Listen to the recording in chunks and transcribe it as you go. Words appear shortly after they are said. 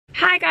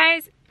Hi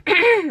guys.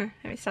 Let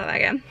me start that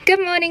again. Good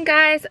morning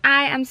guys.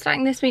 I am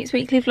starting this week's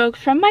weekly vlog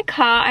from my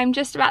car. I'm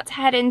just about to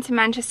head into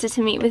Manchester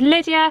to meet with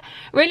Lydia.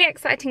 Really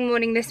exciting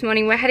morning this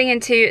morning. We're heading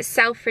into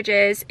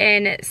Selfridges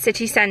in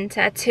city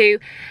centre to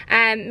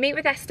meet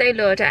with Estee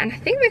Lauder, and I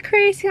think we're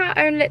creating our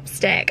own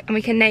lipstick and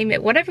we can name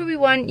it whatever we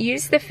want,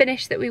 use the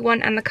finish that we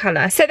want and the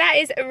colour. So that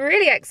is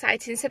really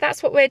exciting. So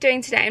that's what we're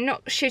doing today. I'm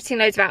not shooting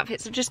loads of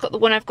outfits. I've just got the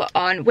one I've got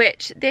on,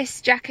 which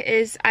this jacket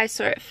is, I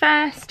saw it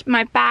first.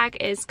 My bag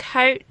is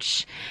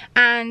Coach,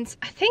 and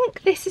I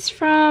think this is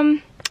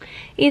from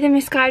either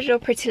Misguided or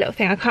Pretty Little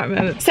Thing, I can't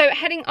remember. So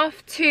heading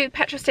off to the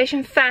petrol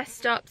station, first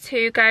stop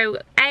to go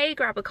A,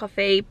 grab a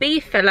coffee, B,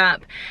 fill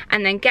up,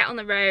 and then get on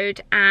the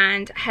road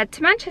and head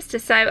to Manchester.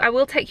 So I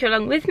will take you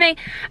along with me.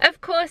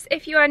 Of course,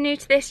 if you are new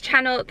to this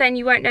channel, then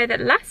you won't know that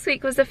last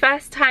week was the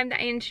first time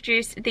that I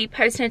introduced the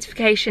post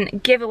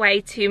notification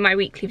giveaway to my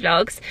weekly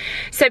vlogs.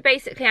 So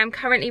basically I'm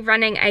currently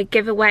running a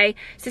giveaway,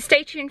 so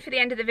stay tuned for the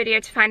end of the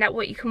video to find out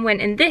what you can win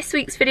in this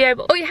week's video.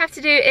 But all you have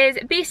to do is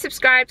be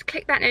subscribed,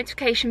 click that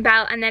notification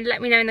bell, and then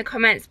let me know in the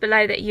comments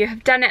below that you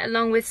have done it,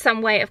 along with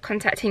some way of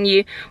contacting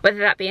you, whether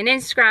that be an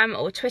Instagram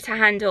or Twitter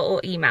handle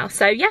or email.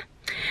 So yeah,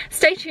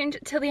 stay tuned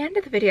till the end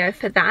of the video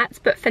for that.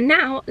 But for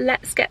now,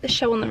 let's get the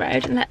show on the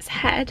road and let's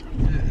head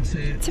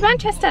to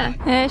Manchester.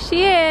 There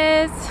she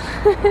is.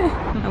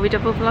 Are we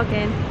double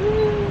vlogging?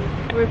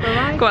 We've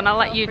arrived. Go on, I'll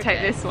let you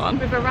take this one.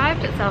 We've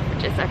arrived at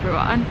Selfridges,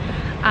 everyone,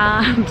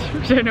 and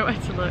we don't know where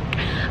to look,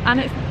 and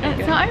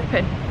it's not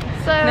open.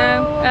 So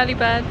no, early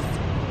birds.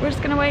 We're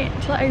just gonna wait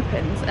until it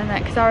opens, and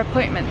then because our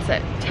appointment's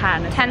at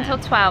 10. 10 till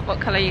 12. What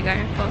colour are you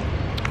going for?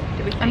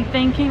 I'm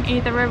thinking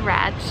either a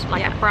red,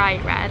 like a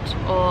bright red,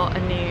 or a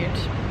nude.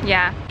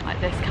 Yeah,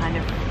 like this kind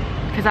of.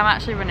 Because I'm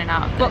actually running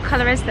out of this. What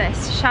colour is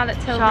this? Charlotte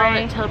Tilbury?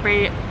 Charlotte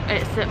Tilbury.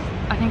 It's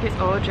I think it's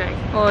Audrey.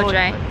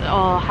 Audrey.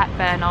 Or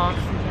Hepburn or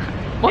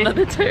something. One of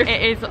the two.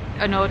 It is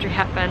an Audrey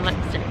Hepburn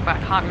lipstick, but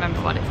I can't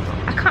remember what it's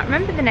called. I can't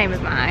remember the name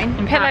of mine.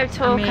 In Pillow fact,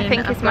 Talk, I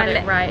think, is my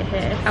lip. Right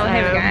here. Oh,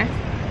 here we go.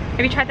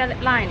 Have you tried their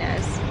lip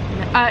liners?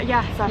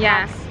 Yes, I've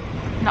had.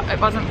 No, it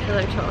wasn't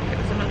Pillow Talk, it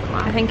was another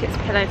one. I think it's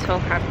Pillow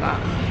Talk I've got.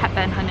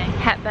 Hepburn Honey.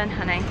 Hepburn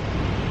Honey.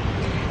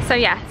 So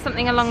yeah,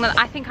 something along the,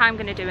 I think I'm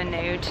going to do a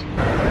nude.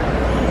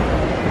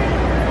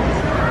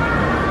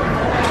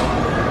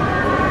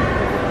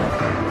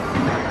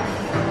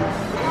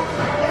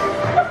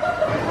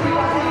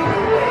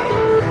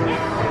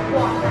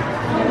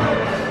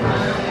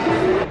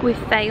 We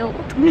failed.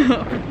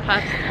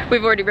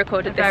 We've already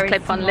recorded this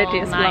clip on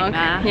Lydia's vlog.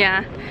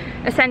 Yeah.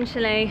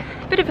 Essentially,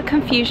 a bit of a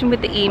confusion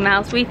with the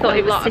emails. We thought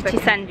it was city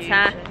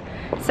centre.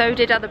 So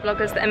did other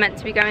bloggers that are meant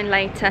to be going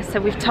later. So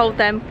we've told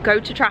them, go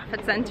to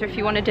Trafford Centre if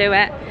you want to do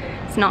it.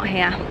 It's not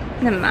here.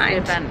 Never mind.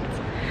 The event.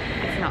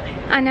 It's not here.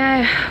 I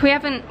know. We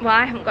haven't, well,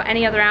 I haven't got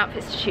any other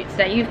outfits to shoot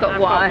today. You've got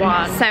one.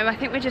 So I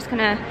think we're just going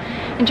to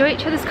enjoy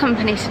each other's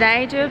company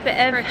today. Do a bit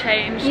of... For a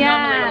change. Yeah.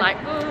 Normally we're like,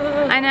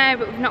 oh. I know,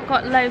 but we've not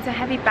got loads of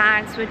heavy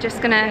bags. We're just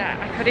going to... Yeah,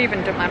 I could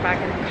even dump my bag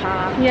in the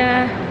car.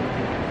 Yeah.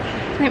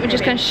 I think we're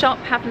just going to shop,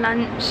 have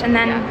lunch, and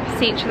then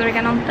see each other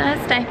again on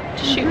Thursday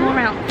to shoot more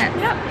outfits.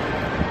 Yep.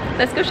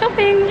 Let's go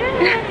shopping.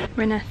 Yeah.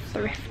 We're in a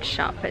thrift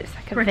shop, but it's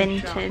like a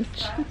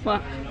vintage.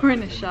 What? We're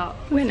in a shop.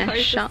 We're in a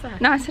shop.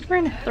 No, I said we're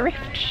in a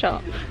thrift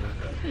shop.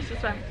 It's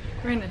just like,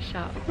 we're in a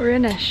shop. We're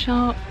in a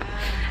shop.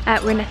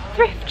 We're in a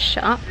thrift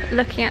shop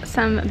looking at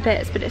some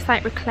bits, but it's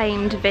like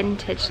reclaimed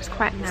vintage. It's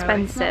quite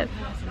expensive.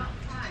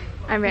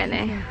 Oh really?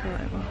 I thought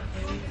it was.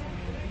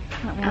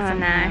 That Oh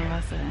no.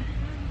 Was it?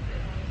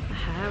 The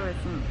hair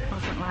wasn't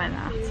like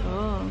that at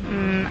all.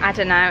 I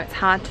don't know, it's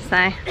hard to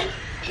say.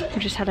 We've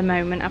just had a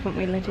moment, haven't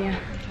we, Lydia?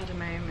 We've had a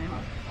moment.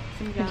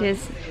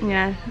 Lydia's,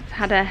 yeah,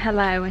 had a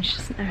hello and she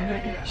doesn't know who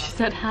it is. She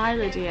said, hi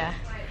Lydia.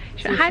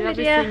 She went, hi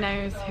Lydia. She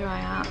knows who I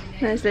am.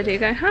 There's Lydia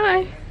going,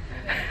 hi.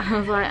 I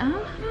was like, oh,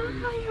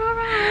 are you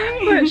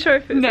alright? I wasn't sure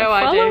if it was no a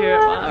idea who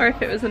it was. or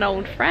if it was an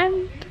old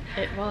friend.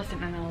 It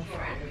wasn't an old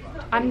friend.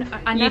 I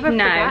never You'd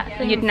know. forget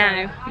things. You'd know.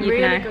 I'm You'd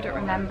really know. good at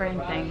remembering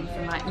things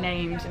and like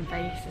names and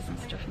faces and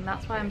stuff, and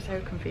that's why I'm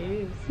so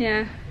confused.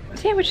 Yeah.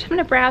 So yeah, we're just having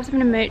a browse,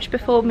 having a mooch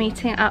before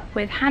meeting up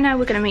with Hannah.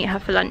 We're going to meet her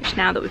for lunch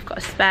now that we've got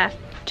a spare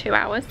 2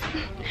 hours.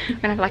 We're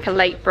going to have like a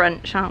late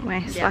brunch, aren't we?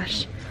 Yeah.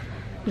 Slash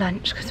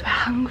lunch, because we're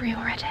hungry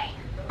already.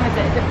 So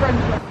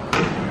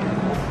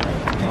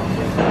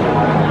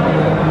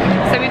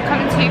we've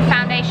come to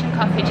Foundation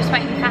Coffee, just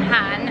waiting for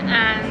Han,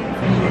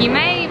 and you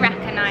may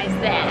recognise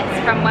this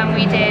from when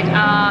we did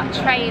our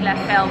trailer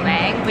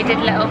filming. We did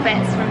little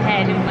bits from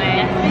here, didn't we?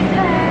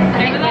 I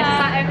think we're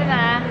sat over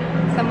there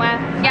somewhere.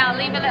 Yeah, I'll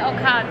leave a little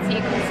card so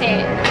you can see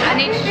it. I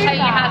need to show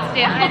you how to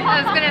do it.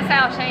 I was going to say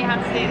I'll show you how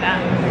to do that.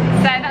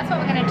 So that's what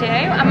we're going to do.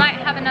 I might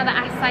have another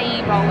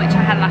acai roll, which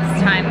I had last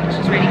time, which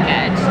was really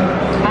good.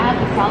 I had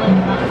the salad.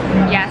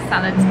 Yeah,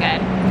 salad's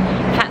good.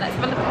 In fact, let's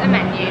have a look at the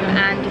menu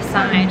and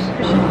decide.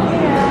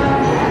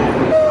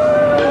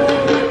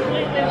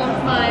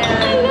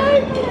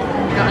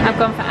 I've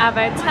gone for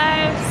avo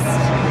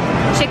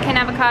toast, chicken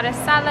avocado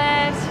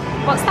salad.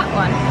 What's that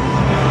one?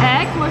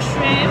 Egg,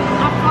 mushroom,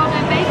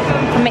 avocado,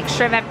 bacon. A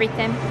mixture of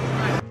everything.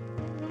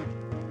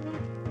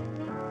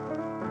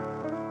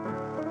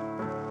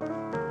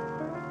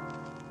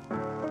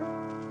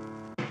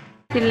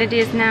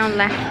 Lydia's now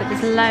left, but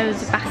there's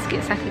loads of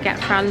baskets I could get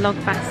for our log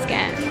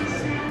basket.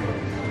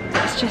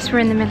 It's just we're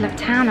in the middle of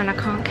town and I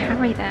can't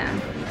carry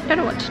them. I don't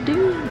know what to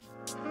do.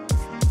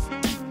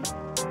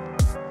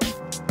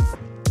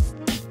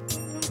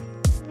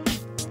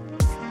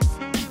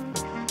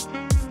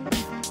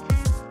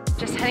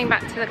 Just heading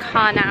back to the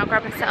car now,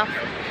 grab myself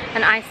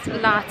an iced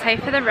latte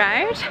for the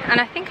road, and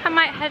I think I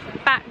might head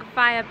back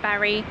via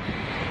Barry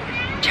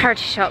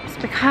charity shops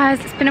because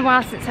it's been a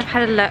while since I've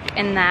had a look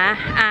in there,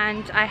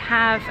 and I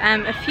have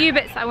a few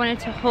bits that I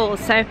wanted to haul,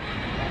 so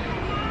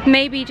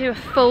maybe do a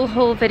full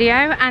haul video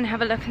and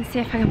have a look and see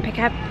if I can pick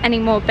up any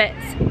more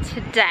bits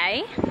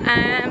today.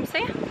 So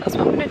yeah, that's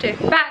what I'm gonna do.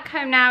 Back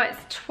home now,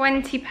 it's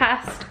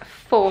 4:20.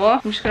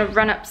 I'm just gonna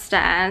run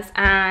upstairs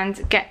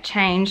and get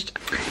changed.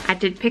 I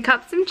did pick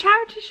up some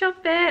charity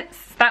shop bits.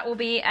 That will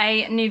be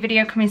a new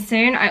video coming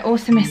soon. I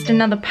also missed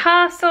another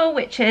parcel,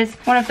 which is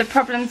one of the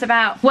problems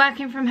about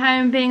working from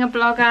home, being a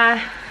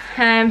blogger.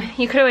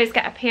 You could always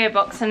get a PO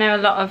box. I know a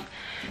lot of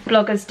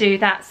bloggers do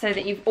that so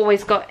that you've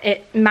always got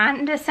it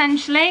manned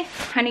essentially.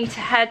 I need to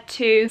head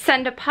to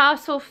send a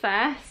parcel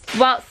first.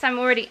 Whilst I'm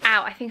already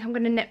out, I think I'm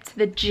gonna nip to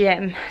the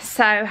gym.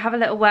 So have a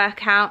little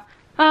workout.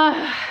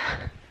 Oh.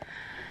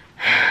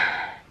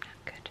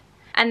 Good.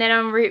 And then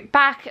en route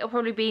back, it'll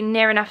probably be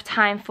near enough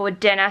time for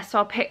dinner, so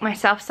I'll pick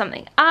myself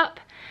something up.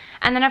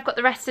 And then I've got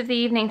the rest of the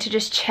evening to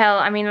just chill.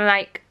 I mean,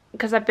 like,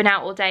 because I've been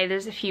out all day,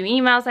 there's a few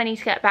emails I need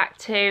to get back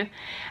to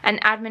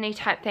and admin-y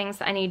type things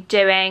that I need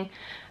doing.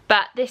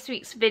 But this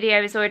week's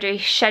video is already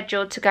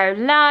scheduled to go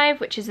live,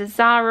 which is a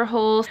Zara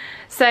haul.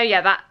 So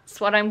yeah,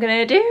 that's what I'm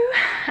gonna do,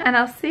 and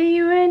I'll see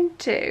you in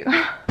 2.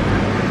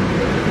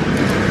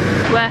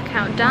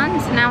 Workout done,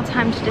 so now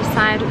time to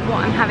decide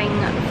what I'm having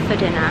for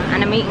dinner.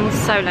 And I'm eating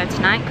solo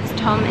tonight because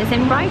Tom is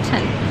in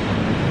Brighton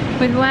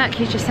with work.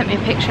 He's just sent me a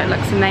picture, it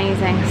looks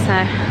amazing,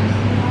 so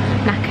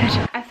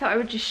knackered. I thought I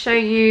would just show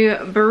you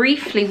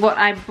briefly what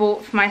I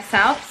bought for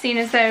myself, seeing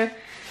as though,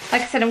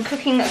 like I said, I'm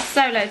cooking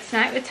solo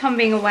tonight with Tom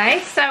being away.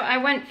 So I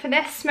went for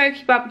this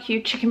smoky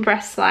barbecue chicken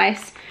breast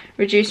slice,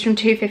 reduced from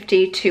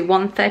 £2.50 to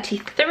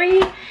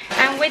 £1.33.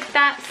 And with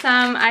that,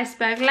 some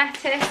iceberg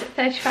lettuce at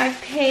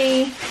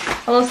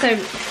 35p. I also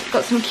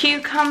got some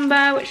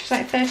cucumber, which was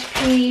like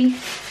 30p.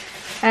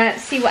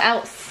 See what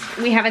else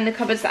we have in the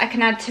cupboards that I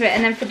can add to it.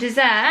 And then for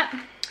dessert,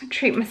 I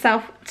treat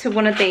myself to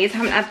one of these. I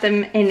haven't had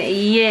them in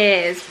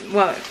years.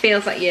 Well, it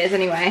feels like years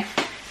anyway.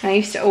 I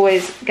used to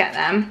always get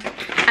them.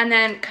 And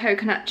then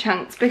coconut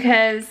chunks,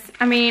 because,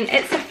 I mean,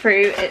 it's a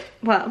fruit.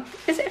 Well,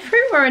 is it a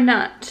fruit or a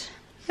nut?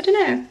 I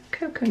don't know.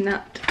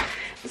 Coconut.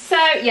 So,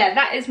 yeah,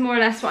 that is more or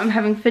less what I'm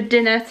having for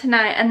dinner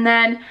tonight. And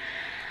then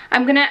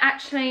I'm going to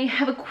actually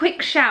have a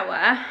quick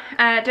shower.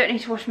 Don't need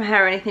to wash my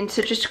hair or anything,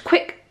 so just a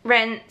quick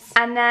rinse.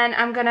 And then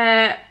I'm going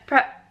to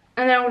prep.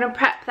 And then I'm going to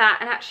prep that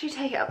and actually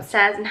take it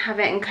upstairs and have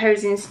it in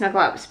cozy and snuggle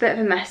up. It's a bit of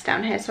a mess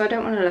down here, so I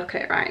don't want to look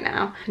at it right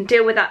now. I can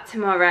deal with that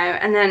tomorrow.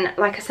 And then,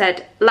 like I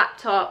said,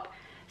 laptop,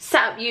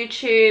 set up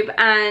YouTube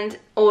and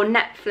or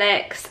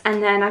Netflix.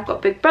 And then I've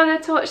got Big Brother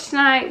to watch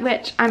tonight,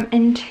 which I'm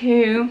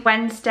into.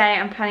 Wednesday,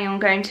 I'm planning on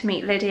going to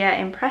meet Lydia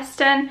in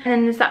Preston. And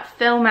then there's that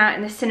film out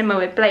in the cinema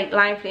with Blake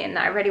Lively in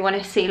that I really want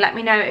to see. Let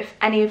me know if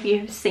any of you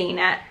have seen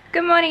it.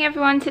 Good morning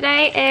everyone,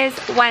 today is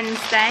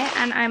Wednesday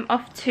and I'm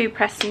off to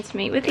Preston to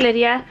meet with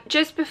Lydia.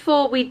 Just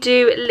before we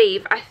do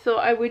leave, I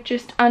thought I would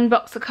just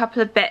unbox a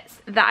couple of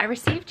bits that I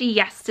received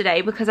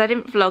yesterday because I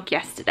didn't vlog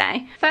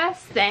yesterday.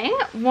 First thing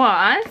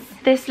was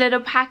this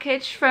little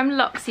package from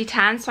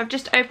L'Occitane, so I've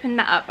just opened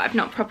that up, I've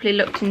not properly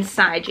looked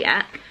inside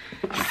yet.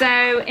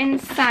 So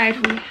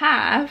inside we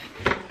have,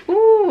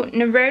 ooh,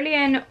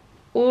 Nerolian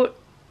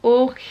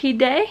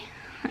Orchidée.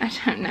 I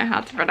don't know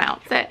how to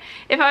pronounce it.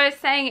 If I was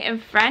saying it in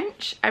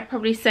French, I'd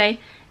probably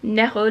say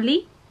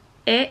Neroli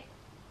et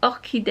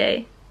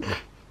Orchidée.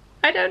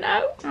 I don't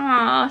know.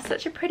 Aw,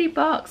 such a pretty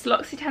box.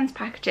 L'Occitane's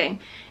packaging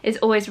is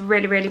always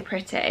really, really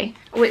pretty.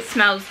 Oh, it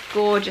smells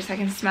gorgeous. I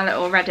can smell it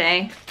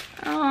already.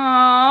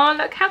 Oh,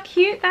 look how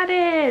cute that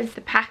is.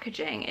 The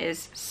packaging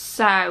is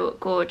so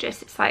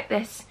gorgeous. It's like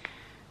this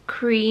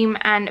cream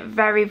and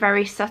very,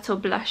 very subtle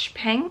blush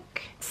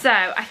pink. So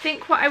I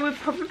think what I would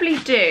probably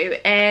do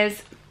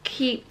is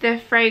keep the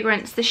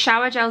fragrance. The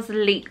shower gel's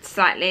leaked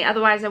slightly,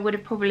 otherwise I would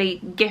have probably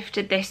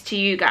gifted this to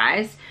you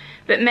guys,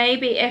 but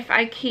maybe if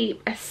I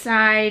keep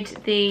aside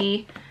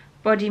the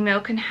body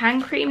milk and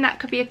hand cream, that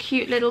could be a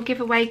cute little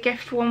giveaway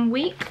gift 1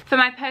 week for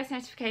my post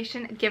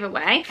notification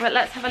giveaway. But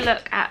let's have a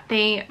look at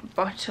the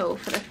bottle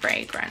for the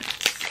fragrance.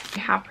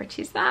 How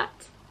pretty is that?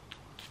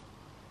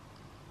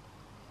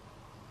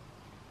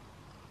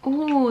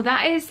 Oh,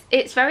 that is,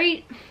 it's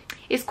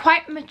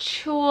quite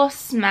mature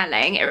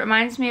smelling. It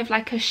reminds me of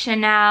like a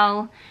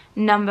Chanel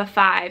No.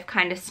 5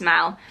 kind of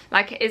smell.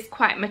 Like it is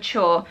quite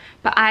mature,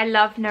 but I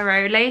love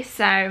Neroli,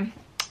 so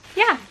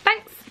yeah,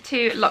 thanks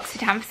to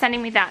L'Occitane for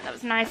sending me that. That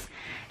was a nice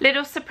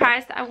little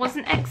surprise that I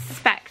wasn't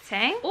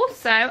expecting.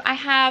 Also, I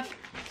have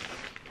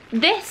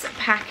this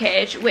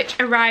package which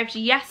arrived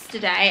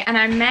yesterday, and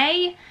I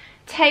may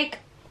take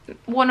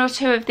one or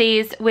two of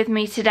these with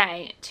me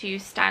today to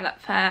style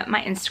up for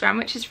my Instagram,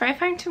 which is Freya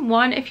Farrington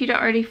 1 if you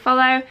don't already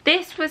follow.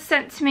 This was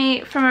sent to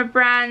me from a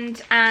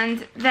brand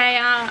and they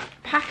are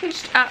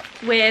packaged up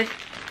with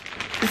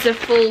the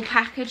full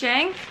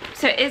packaging.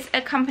 So it is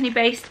a company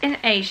based in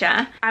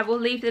Asia. I will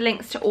leave the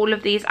links to all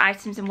of these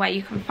items and where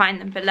you can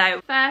find them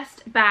below.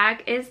 First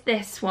bag is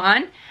this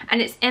one,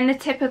 and it's in the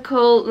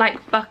typical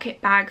like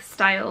bucket bag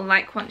style,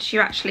 like once you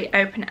actually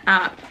open it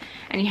up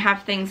and you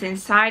have things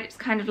inside, it's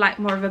kind of like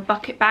more of a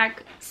bucket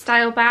bag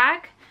style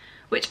bag,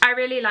 which I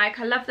really like.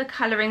 I love the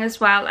colouring as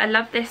well. I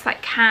love this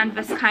like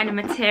canvas kind of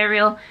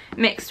material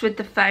mixed with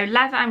the faux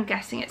leather. I'm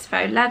guessing it's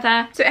faux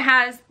leather. So it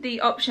has the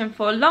option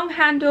for long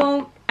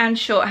handle and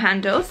short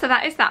handle, so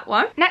that is that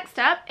one. Next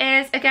up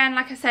is, again,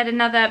 like I said,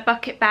 another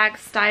bucket bag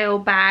style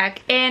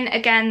bag in,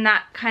 again,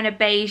 that kind of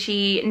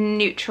beigey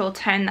neutral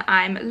tone that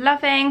I'm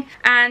loving.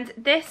 And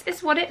this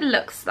is what it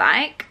looks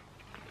like.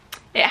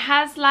 It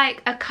has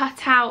like a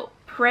cutout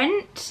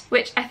print,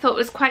 which I thought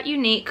was quite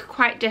unique,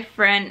 quite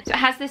different. So it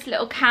has this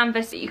little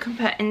canvas that you can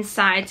put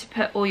inside to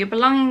put all your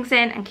belongings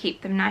in and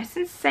keep them nice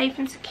and safe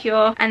and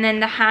secure. And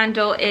then the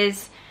handle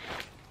is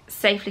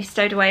safely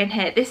stowed away in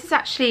here. This is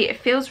actually, it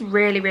feels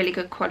really, really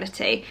good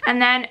quality.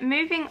 And then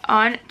moving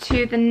on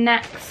to the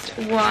next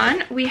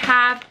one, we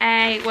have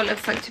a, what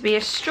looks like to be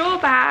a straw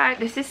bag.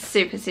 This is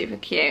super, super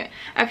cute.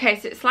 Okay,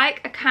 so it's like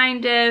a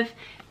kind of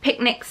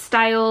picnic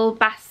style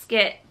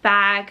basket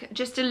bag,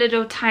 just a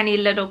little tiny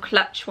little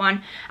clutch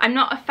one. I'm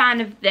not a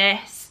fan of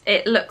this.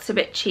 It looks a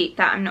bit cheap,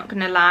 that I'm not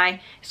gonna lie.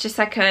 It's just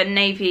like a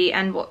navy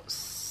and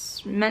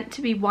what's meant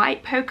to be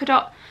white polka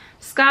dot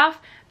scarf.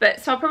 But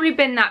so I'll probably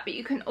bin that, but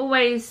you can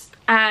always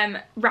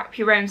wrap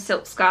your own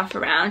silk scarf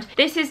around.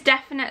 This is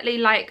definitely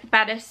like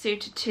better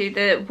suited to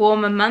the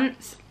warmer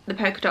months. The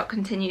polka dot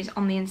continues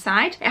on the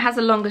inside. It has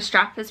a longer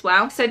strap as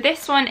well. So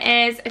this one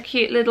is a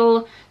cute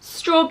little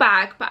straw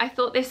bag, but I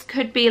thought this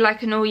could be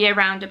like an all year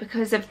rounder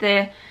because of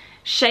the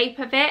shape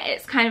of it.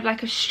 It's kind of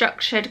like a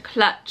structured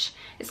clutch.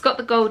 It's got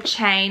the gold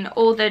chain,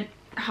 all the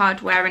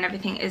hardware and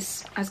everything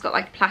has got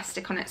like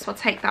plastic on it, so I'll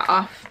take that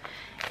off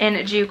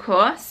in due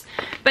course.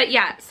 But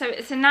yeah, so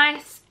it's a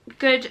nice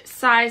good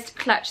sized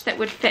clutch that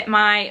would fit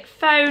my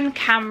phone,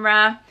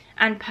 camera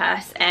and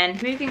purse in.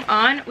 Moving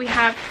on, we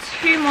have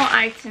two more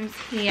items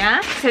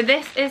here. So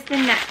this is the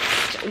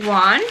next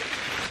one.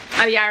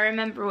 Oh yeah, I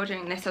remember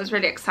ordering this. I was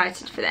really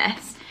excited for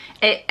this.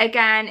 It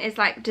again is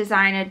like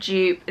designer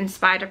dupe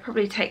inspired. I'll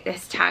probably take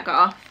this tag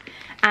off.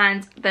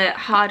 And the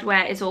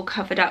hardware is all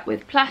covered up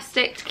with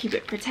plastic to keep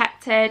it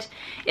protected.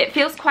 It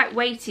feels quite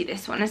weighty,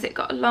 this one, as it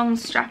got a long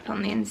strap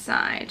on the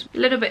inside. A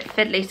little bit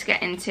fiddly to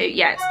get into.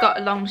 Yeah, it's got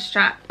a long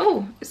strap.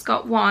 Oh, it's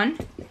got one.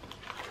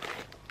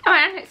 Oh,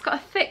 and it's got a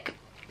thick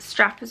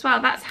strap as well.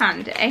 That's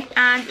handy.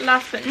 And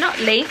last but not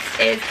least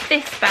is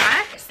this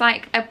bag. It's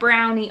like a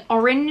brownie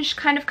orange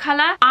kind of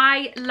colour.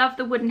 I love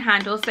the wooden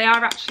handles. They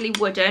are actually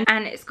wooden,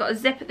 and it's got a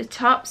zip at the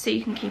top so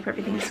you can keep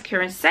everything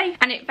secure and safe.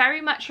 And it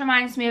very much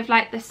reminds me of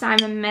like the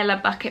Simon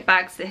Miller bucket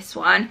bags, this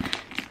one.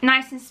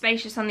 Nice and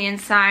spacious on the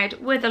inside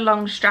with a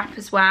long strap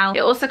as well. It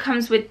also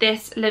comes with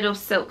this little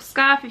silk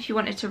scarf if you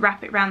wanted to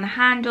wrap it around the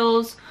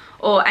handles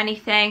or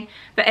anything,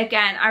 but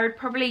again, I would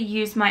probably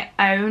use my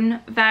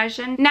own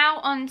version. Now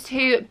on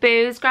to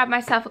booze. Grab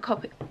myself a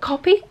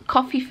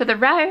coffee for the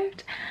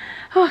road.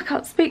 Oh, I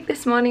can't speak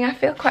this morning. I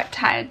feel quite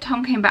tired.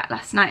 Tom came back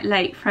last night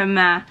late from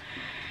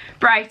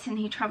Brighton.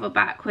 He travelled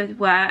back with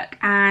work,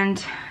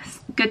 and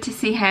it's good to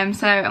see him,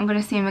 so I'm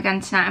going to see him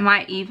again tonight. I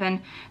might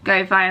even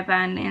go via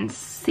Burnley and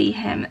see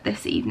him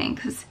this evening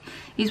because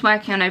he's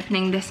working on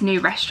opening this new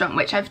restaurant,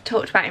 which I've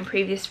talked about in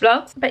previous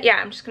vlogs. But yeah,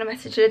 I'm just going to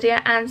message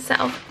Lydia and set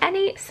off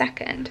any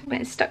second.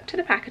 We're stuck to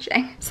the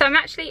packaging. So I'm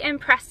actually in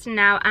Preston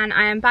now, and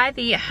I am by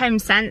the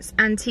HomeSense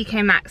and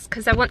TK Maxx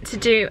because I want to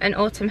do an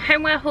autumn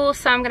homeware haul,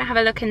 so I'm going to have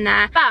a look in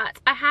there. But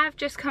I have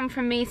just come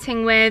from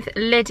meeting with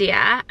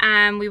Lydia,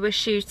 and we were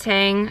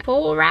shooting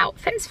 5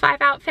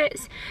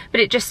 outfits, but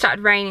it just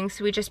started raining,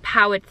 so we just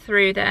powered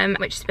through them,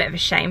 which is a bit of a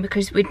shame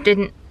because we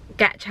didn't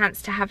get a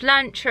chance to have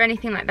lunch or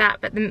anything like that,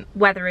 but the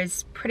weather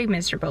is pretty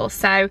miserable,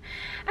 so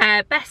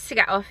best to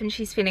get off. And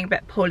she's feeling a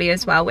bit poorly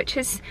as well, which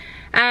is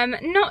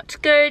not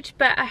good,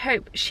 but I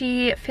hope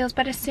she feels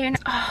better soon.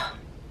 Oh,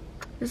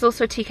 there's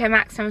also a TK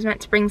Maxx. I was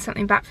meant to bring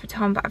something back for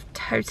Tom, but I've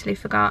totally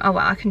forgot. Oh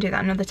well, I can do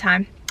that another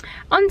time.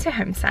 On to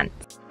HomeSense.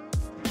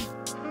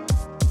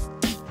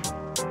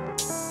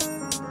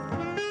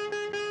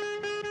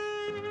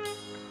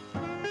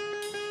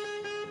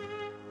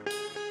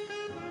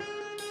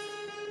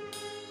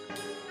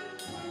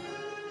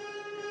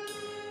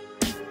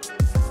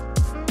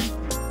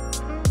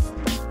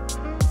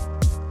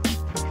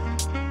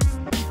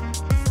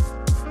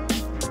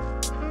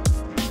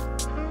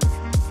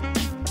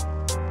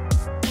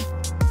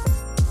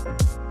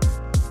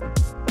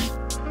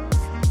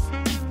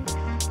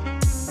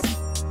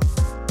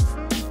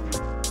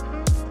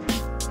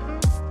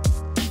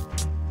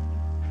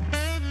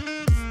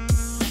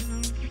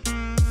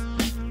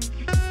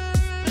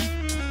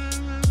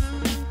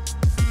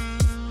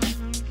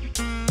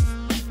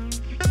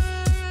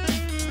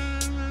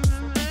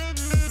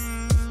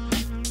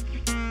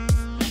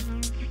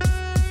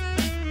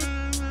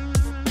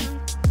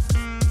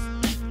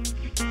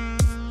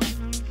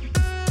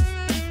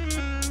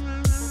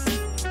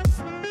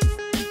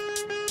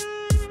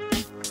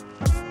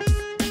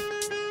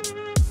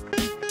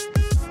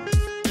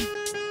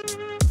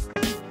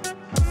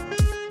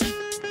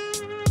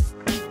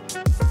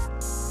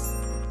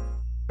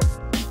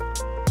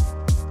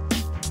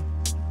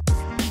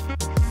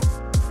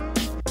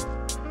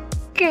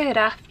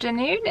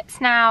 afternoon.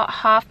 It's now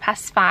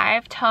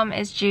 5:30. Tom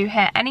is due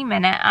here any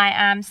minute. I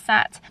am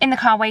sat in the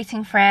car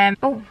waiting for him.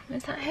 Oh,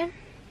 is that him?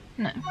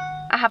 No.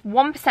 I have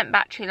 1%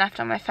 battery left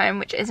on my phone,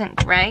 which isn't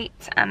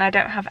great, and I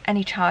don't have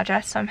any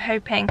charger, so I'm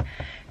hoping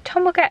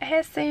Tom will get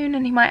here soon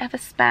and he might have a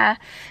spare.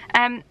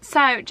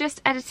 So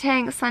just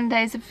editing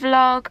Sunday's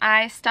vlog.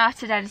 I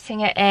started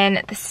editing it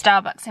in the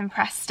Starbucks in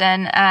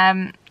Preston,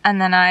 and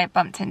then I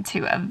bumped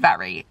into a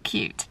very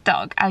cute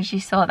dog. As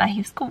you saw there, he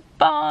was called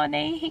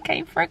Barney. He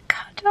came for a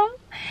cuddle.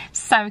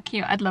 So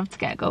cute. I'd love to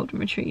get a golden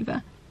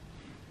retriever.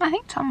 I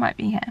think Tom might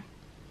be here.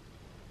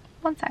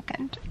 1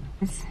 second.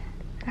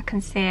 I can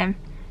see him.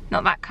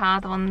 Not that car,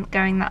 the one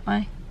going that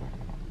way.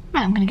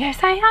 I'm gonna go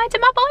say hi to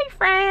my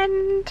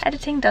boyfriend.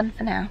 Editing done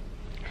for now.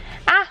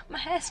 Ah, my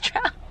hair's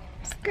dry.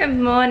 Good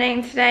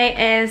morning.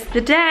 Today is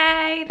the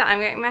day that I'm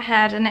getting my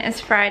hair done. It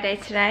is Friday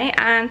today,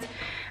 and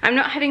I'm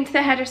not heading to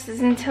the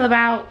hairdressers until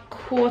about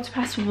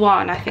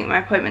 1:15, I think my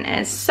appointment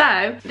is.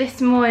 So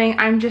this morning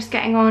I'm just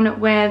getting on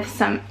with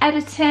some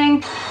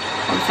editing.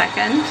 1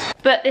 second.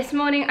 But this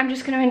morning I'm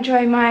just going to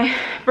enjoy my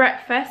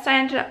breakfast. I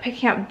ended up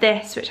picking up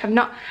this, which I've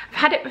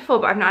had it before,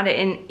 but I've not had it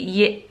in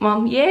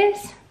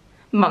years?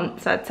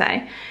 Months, I'd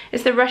say.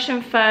 It's the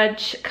Russian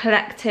Fudge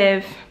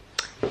Collective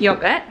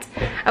yogurt.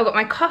 I've got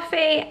my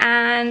coffee,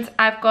 and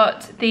I've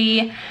got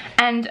the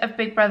end of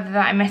Big Brother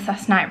that I missed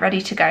last night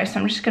ready to go. So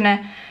I'm just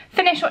gonna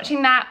finish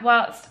watching that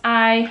whilst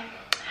I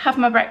have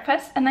my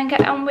breakfast and then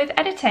get on with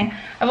editing.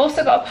 I've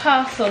also got a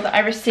parcel that I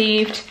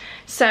received,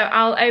 so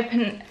I'll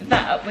open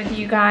that up with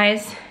you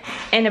guys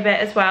in a bit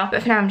as well.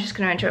 But for now I'm just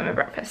gonna enjoy my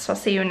breakfast, so I'll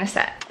see you in a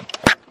sec.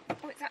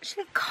 Oh, it's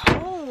actually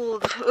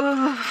cold.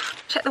 Ugh.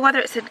 Check the weather,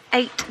 it's at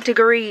 8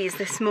 degrees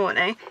this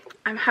morning.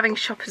 I'm having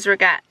shopper's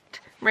regret.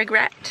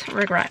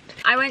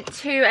 I went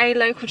to a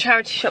local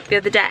charity shop the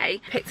other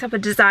day, picked up a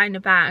designer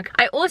bag.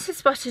 I also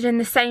spotted in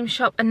the same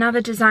shop another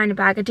designer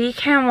bag, a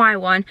DKNY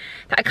one,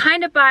 that I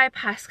kind of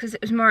bypassed because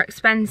it was more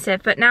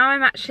expensive, but now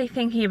I'm actually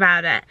thinking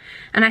about it.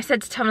 And I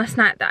said to Tom last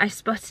night that I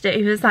spotted it.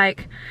 He was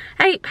like,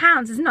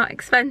 £8 is not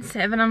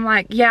expensive. And I'm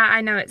like, yeah, I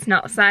know it's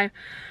not. So I'm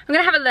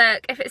gonna have a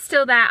look. If it's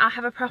still there, I'll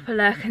have a proper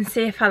look and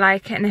see if I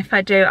like it, and if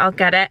I do, I'll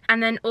get it.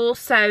 And then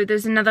also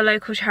there's another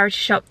local charity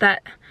shop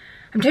that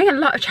I'm doing a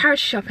lot of charity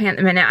shopping at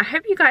the minute. I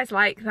hope you guys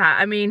like that.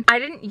 I mean, I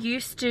didn't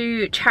used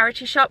to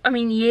charity shop. I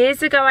mean,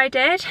 years ago I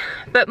did,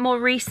 but more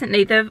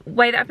recently, the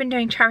way that I've been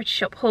doing charity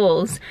shop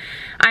hauls,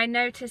 I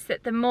noticed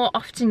that the more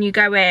often you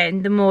go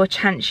in, the more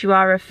chance you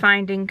are of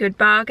finding good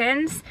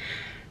bargains.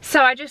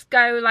 So I just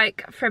go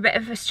like for a bit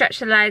of a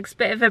stretch of the legs,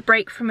 bit of a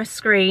break from a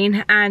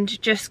screen, and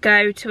just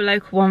go to a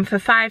local one for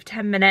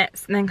 5-10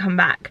 minutes and then come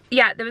back.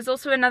 Yeah, there was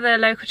also another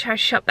local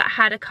charity shop that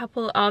had a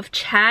couple of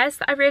chairs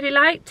that I really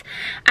liked.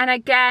 And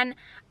again,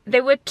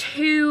 they were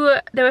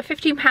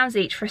 £15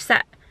 each for a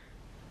set.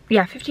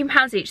 Yeah,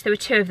 £15 each. There were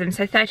 2 of them,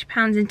 so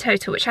 £30 in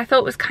total, which I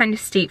thought was kind of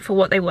steep for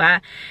what they were.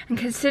 And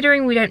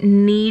considering we don't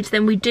need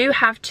them, we do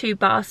have 2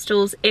 bar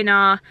stools in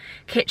our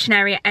kitchen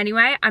area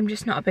anyway. I'm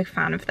just not a big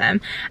fan of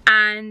them.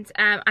 And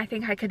I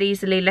think I could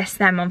easily list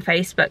them on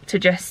Facebook to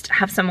just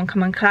have someone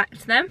come and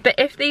collect them. But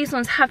if these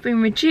ones have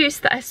been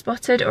reduced that I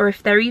spotted, or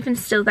if they're even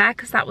still there,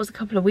 because that was a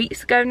couple of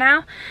weeks ago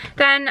now,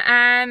 then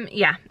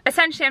yeah,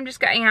 essentially I'm just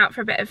getting out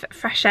for a bit of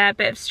fresh air, a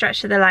bit of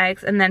stretch of the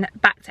legs, and then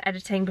back to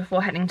editing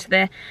before heading to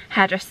the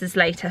hairdresser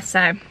later.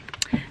 So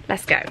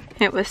let's go.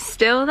 It was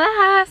still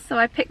there, so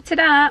I picked it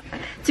up.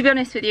 To be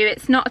honest with you,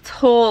 it's not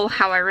at all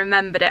how I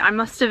remembered it. I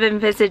must have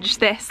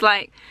envisaged this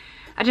like,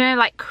 I don't know,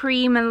 like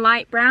cream and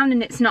light brown,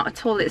 and it's not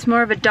at all. It's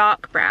more of a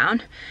dark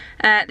brown.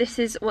 This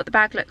is what the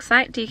bag looks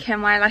like,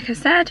 DKNY, like I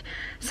said.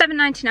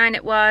 £7.99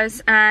 it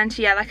was, and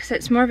yeah, like I said,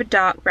 it's more of a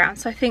dark brown,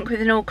 so I think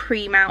with an all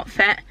cream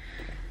outfit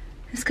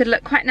this could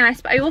look quite nice.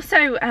 But I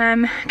also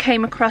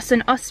came across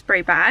an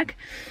Osprey bag,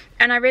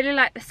 and I really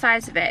like the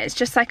size of it. It's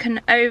just like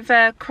an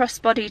over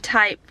crossbody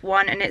type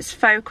one, and it's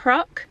faux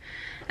croc.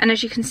 And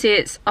as you can see,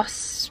 it's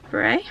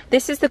Osprey.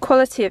 This is the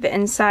quality of it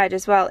inside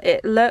as well.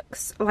 It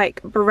looks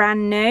like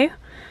brand new.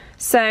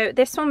 So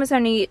this one was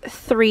only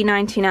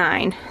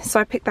 £3.99,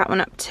 so I picked that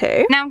one up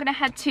too. Now I'm gonna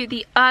head to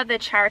the other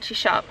charity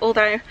shop,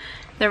 although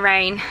the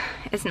rain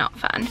is not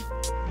fun.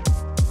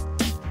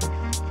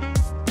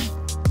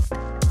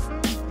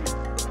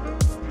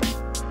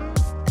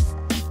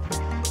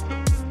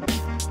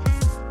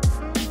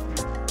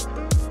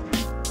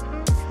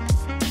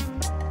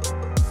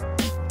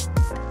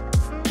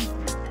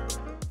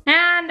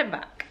 And I'm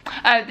back.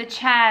 Oh, the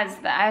chairs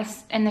that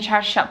I in the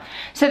charity shop.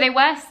 So they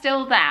were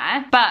still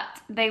there, but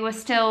they were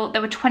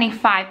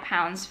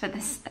 £25 for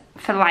this,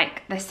 for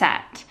like the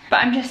set. But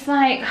I'm just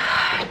like,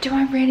 do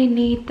I really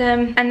need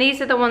them? And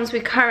these are the ones we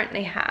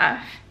currently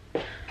have.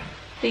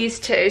 These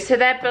 2. So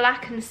they're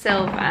black and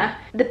silver.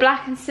 The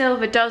black and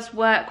silver does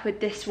work with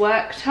this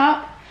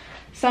worktop.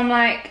 So I'm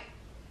like,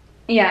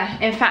 yeah,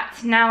 in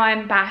fact, now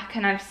I'm back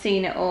and I've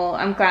seen it all,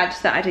 I'm glad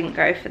that I didn't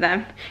go for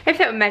them. If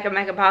they were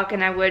mega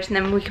bargain, I would, and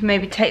then we can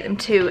maybe take them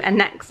to a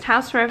next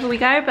house wherever we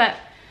go, but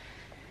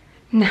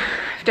No,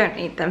 I don't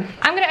need them.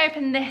 I'm gonna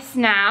open this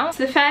now.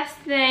 So the first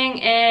thing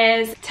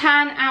is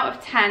 10 out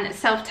of 10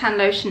 self-tan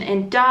lotion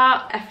in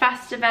dark, a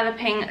fast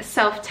developing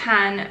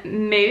self-tan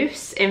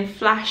mousse in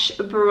flash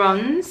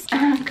bronze,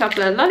 a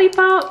couple of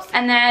lollipops,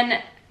 and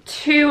then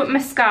 2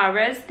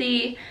 mascaras,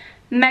 the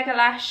Mega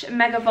Lash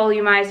Mega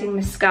Volumizing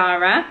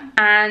Mascara,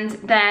 and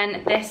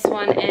then this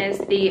one is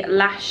the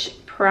Lash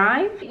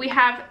Prime. We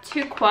have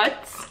 2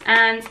 quads,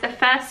 and the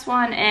first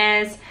one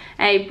is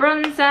a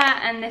bronzer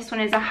and this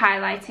one is a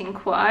highlighting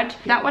quad.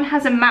 That one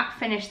has a matte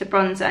finish, the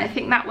bronzer. I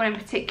think that one in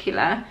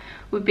particular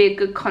would be a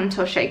good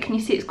contour shade. Can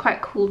you see it's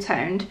quite cool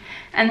toned?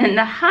 And then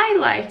the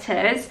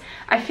highlighters,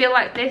 I feel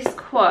like this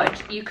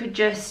quad you could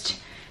just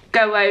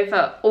go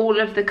over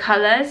all of the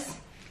colours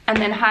and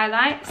then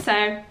highlight,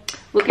 so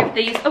we'll give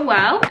these a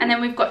whirl. And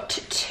then we've got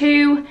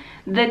 2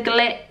 The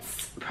Glitz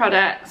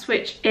products,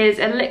 which is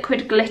a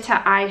liquid glitter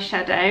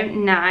eyeshadow,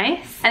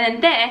 nice. And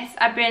then this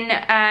I've been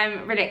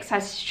really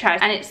excited to try,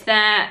 and it's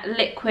their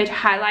liquid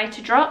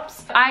highlighter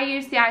drops. I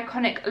use the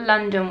iconic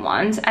London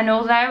ones, and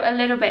although a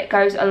little bit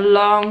goes a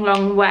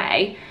long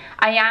way,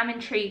 I am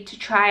intrigued to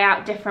try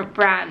out different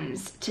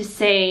brands to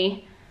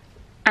see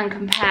and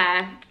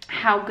compare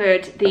how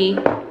good the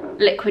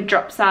liquid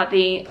drops are,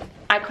 the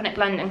iconic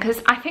London,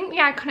 because I think the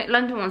iconic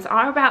London ones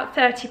are about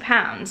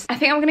 £30. I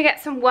think I'm gonna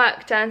get some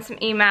work done, some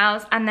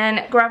emails, and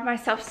then grab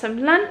myself some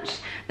lunch,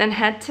 then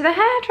head to the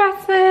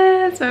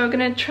hairdresser. So we're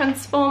gonna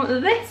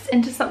transform this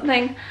into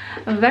something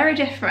very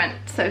different,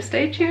 so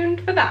stay tuned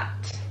for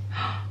that.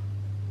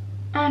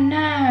 Oh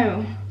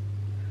no,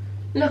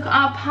 look at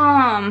our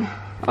palm.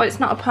 Oh, it's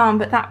not a palm,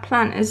 but that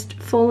plant has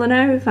fallen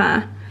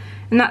over,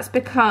 and that's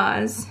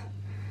because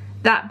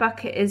that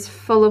bucket is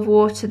full of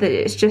water that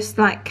it's just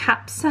like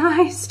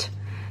capsized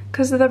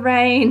because of the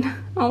rain.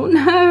 Oh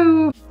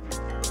no.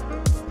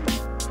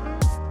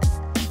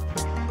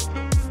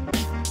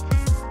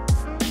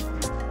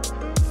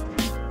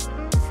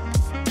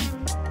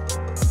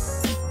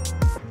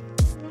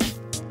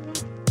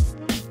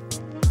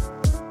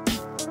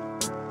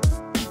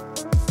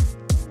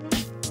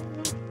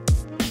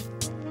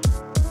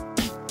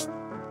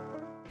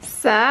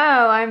 So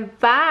I'm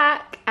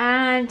back,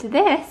 and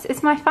this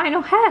is my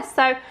final hair.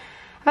 So I've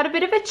had a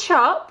bit of a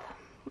chop,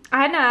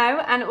 I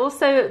know, and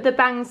also the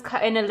bangs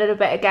cut in a little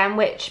bit again,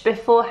 which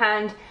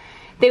beforehand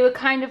they were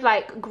kind of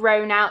like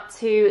grown out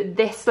to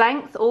this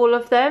length, all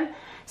of them.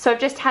 So I've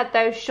just had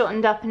those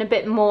shortened up and a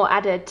bit more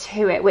added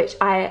to it, which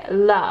I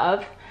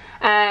love.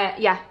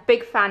 Yeah,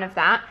 big fan of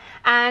that.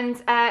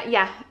 And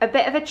yeah, a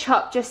bit of a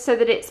chop just so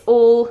that it's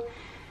all,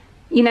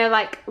 you know,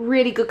 like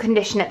really good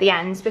condition at the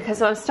ends,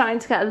 because I was starting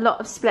to get a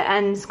lot of split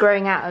ends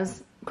growing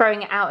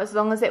it out as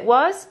long as it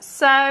was.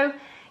 So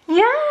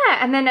yeah,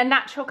 and then a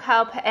natural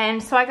curl put in.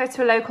 So I go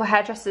to a local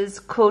hairdresser's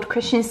called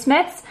Christian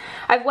Smith's.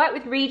 I've worked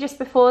with Regis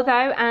before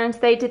though, and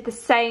they did the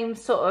same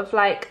sort of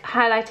like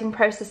highlighting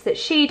process that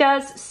she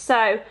does.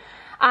 So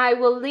I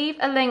will leave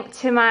a link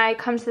to my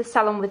come to the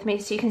salon with me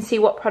so you can see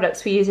what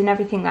products we use and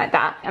everything like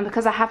that. And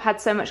because I have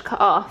had so much cut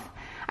off,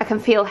 I can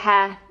feel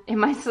hair in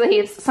my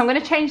sleeves. So I'm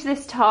going to change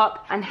this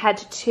top and head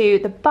to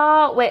the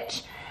bar,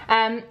 which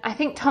I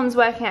think Tom's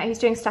working out. He's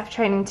doing staff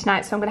training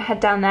tonight, so I'm going to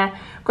head down there,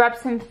 grab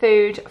some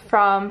food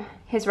from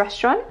his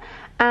restaurant,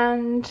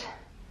 and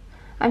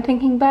I'm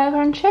thinking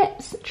burger and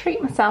chips, treat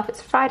myself.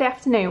 It's Friday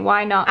afternoon,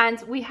 why not? And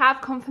we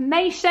have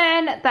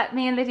confirmation that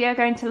me and Lydia are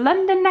going to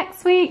London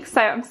next week, so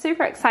I'm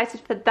super excited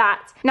for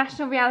that.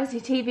 National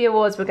Reality TV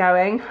Awards we're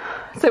going,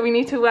 so we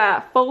need to wear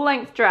a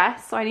full-length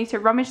dress, so I need to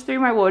rummage through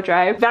my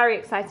wardrobe. Very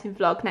exciting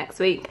vlog next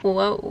week.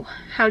 Whoa,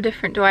 how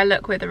different do I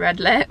look with a red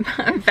lip?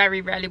 I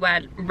very rarely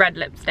wear red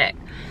lipstick.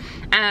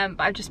 But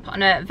I've just put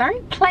on a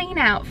very plain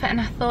outfit,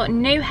 and I thought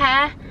new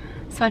hair,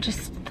 so I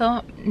just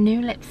thought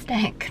new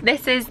lipstick.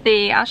 This is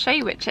the, I'll show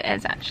you which it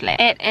is actually.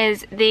 It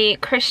is the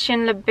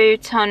Christian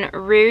Louboutin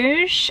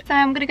Rouge. So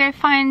I'm gonna go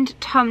find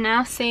Tom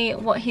now, see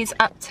what he's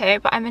up to,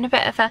 but I'm in a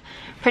bit of a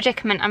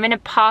predicament. I'm in a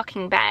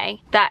parking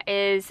bay that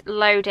is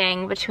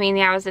loading between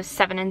the hours of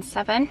 7 and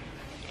 7.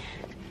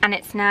 And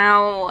it's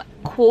now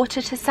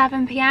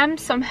 6:45 PM,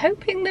 so I'm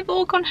hoping they've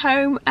all gone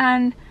home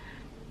and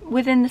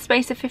within the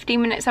space of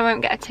 15 minutes I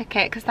won't get a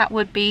ticket, because that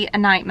would be a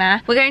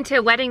nightmare. We're going to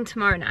a wedding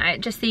tomorrow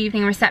night, just the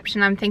evening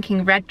reception. I'm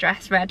thinking red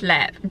dress, red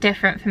lip.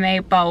 Different for me,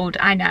 bold,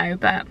 I know,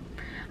 but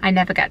I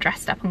never get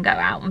dressed up and go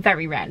out,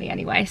 very rarely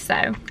anyway, so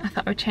I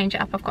thought I would change it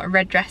up. I've got a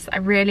red dress that I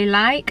really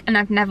like and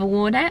I've never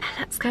worn it.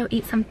 Let's go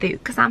eat some food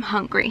because I'm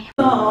hungry.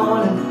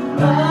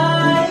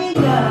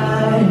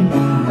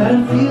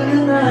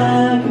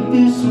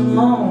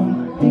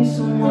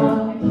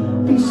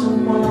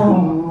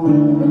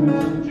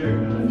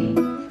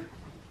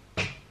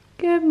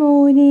 Good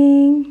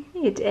morning.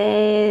 It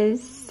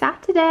is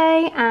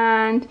Saturday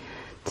and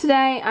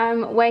today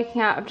I'm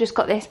waking up. I've just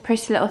got this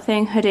pretty little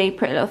thing hoodie,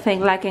 pretty little thing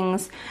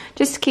leggings,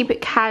 just to keep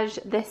it cash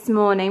this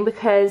morning,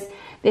 because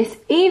this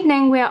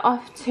evening we're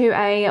off to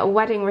a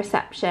wedding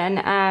reception,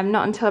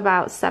 not until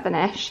about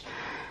 7ish,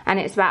 and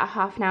it's about a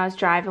half an hour's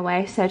drive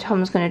away, so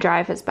Tom's going to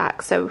drive us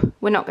back, so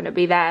we're not going to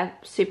be there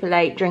super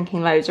late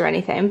drinking loads or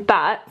anything,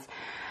 but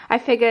I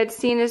figured,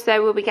 seeing as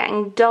though we'll be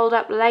getting dolled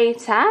up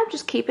later,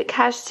 just keep it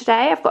cash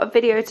today. I've got a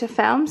video to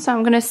film, so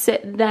I'm going to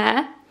sit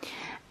there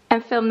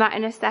and film that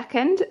in a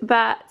second.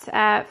 But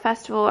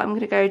first of all, I'm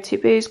going to go to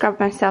Boo's, grab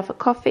myself a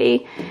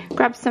coffee,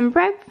 grab some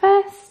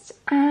breakfast,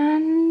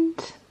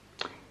 and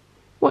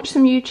watch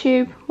some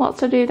YouTube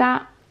whilst I do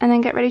that, and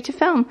then get ready to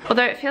film.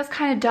 Although it feels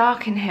kind of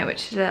dark in here,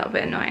 which is a little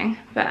bit annoying,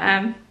 but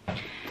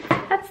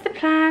that's the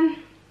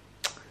plan.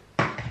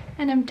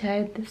 And I'm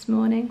tired this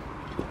morning.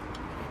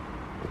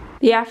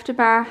 The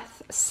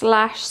aftermath /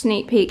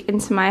 sneak peek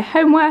into my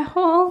homeware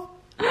haul.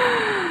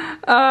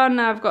 Oh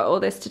no, I've got all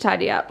this to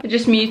tidy up. I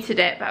just muted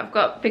it, but I've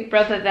got Big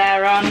Brother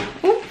there on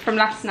from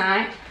last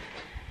night.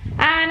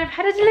 And I've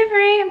had a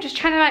delivery. I'm just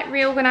trying to like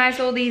reorganize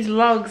all these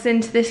logs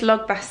into this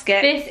log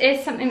basket. This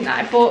is something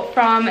that I bought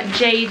from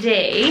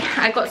JD.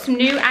 I got some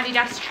new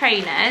Adidas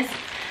trainers,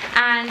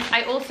 and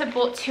I also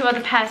bought 2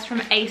 other pairs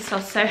from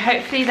ASOS, so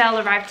hopefully they'll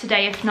arrive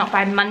today, if not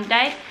by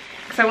Monday,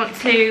 because I want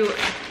to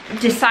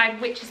decide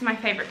which is my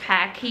favorite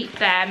pair, keep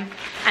them,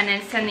 and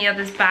then send the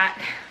others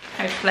back,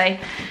 hopefully.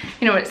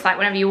 You know what it's like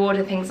whenever you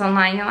order things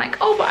online, you're like,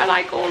 oh, but I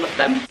like all of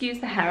them. Excuse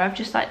the hair, I've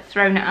just like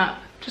thrown it up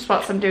just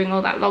whilst I'm doing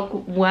all that log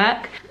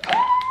work.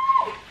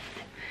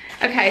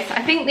 Okay, so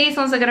I think these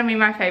ones are going to be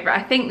my favourite.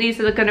 I think these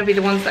are going to be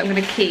the ones that I'm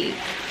going to keep.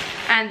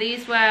 And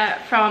these were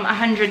from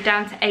 100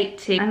 down to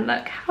 80. And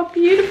look how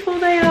beautiful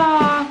they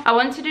are. I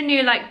wanted a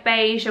new like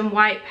beige and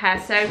white pair.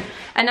 So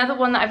another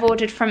one that I've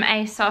ordered from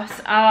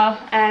ASOS are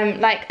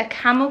like a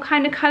camel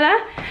kind of colour.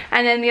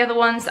 And then the other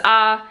ones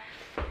are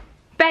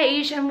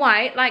beige and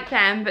white like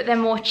them, but they're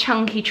more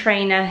chunky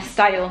trainer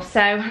style.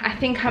 So I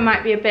think I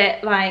might be a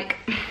bit like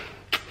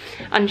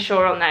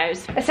unsure on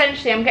those.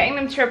 Essentially, I'm getting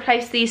them to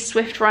replace these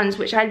Swift runs,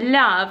 which I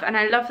love, and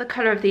I love the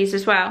colour of these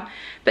as well.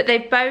 But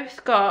they've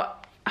both got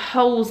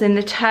holes in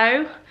the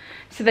toe,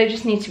 so they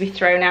just need to be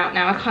thrown out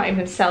now. I can't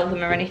even sell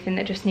them or anything,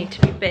 they just need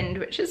to be binned,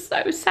 which is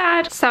so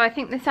sad. So I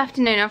think this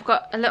afternoon I've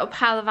got a little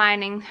pile of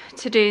ironing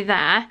to do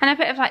there, and a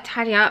bit of like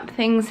tidy up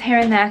things here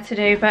and there to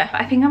do, but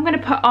I think I'm going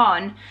to put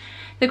on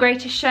The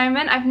Greatest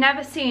Showman. I've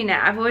never seen it.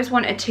 I've always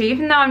wanted to,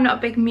 even though I'm not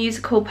a big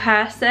musical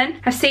person.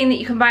 I've seen that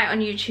you can buy it on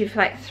YouTube for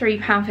like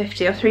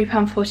 £3.50 or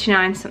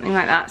 £3.49, something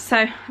like that. So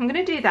I'm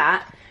gonna do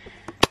that.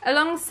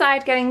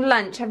 Alongside getting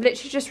lunch, I've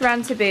literally just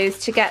ran to Boo's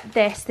to get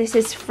this. This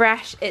is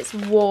fresh, it's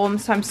warm,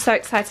 so I'm so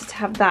excited to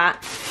have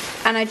that.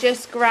 And I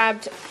just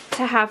grabbed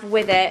to have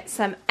with it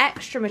some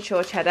extra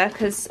mature cheddar,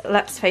 because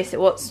let's face it,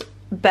 what's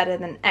better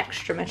than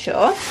extra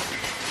mature?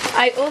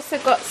 I also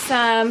got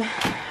some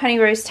honey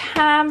roast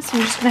ham, so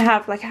I'm just going to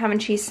have like a ham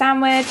and cheese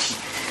sandwich.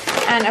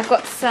 And I've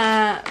got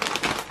some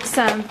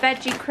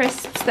veggie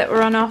crisps that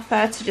were on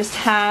offer to just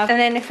have. And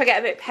then if I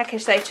get a bit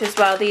peckish later as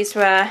well, these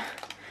were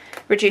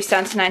reduced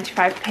down to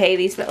 95p,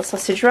 these little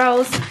sausage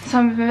rolls. So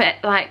I'm a bit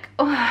like,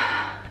 oh,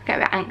 I get a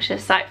bit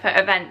anxious like for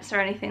events or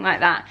anything like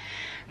that.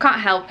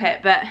 Can't help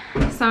it, but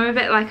so I'm a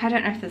bit like, I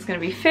don't know if there's going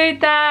to be food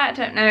there, I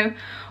don't know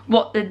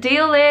what the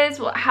deal is,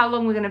 how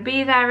long we're going to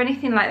be there,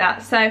 anything like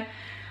that. So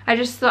I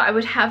just thought I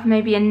would have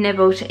maybe a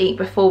nibble to eat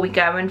before we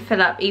go and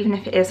fill up, even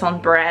if it is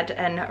on bread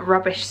and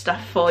rubbish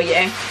stuff for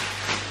you.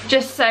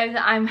 Just so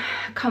that I'm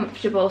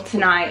comfortable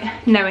tonight,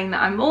 knowing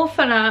that I'm all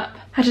full up.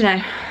 I don't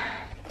know,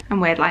 I'm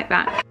weird like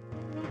that.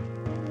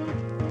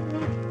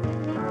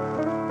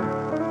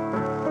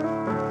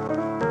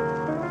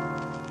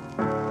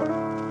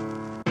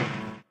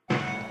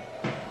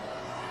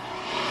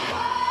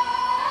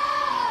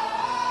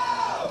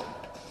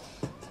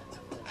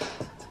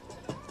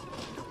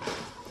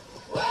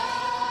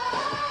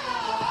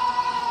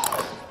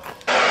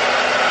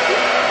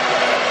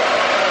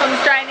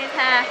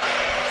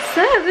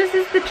 So this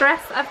is the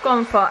dress I've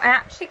gone for. I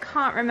actually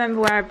can't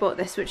remember where I bought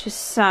this, which is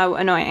so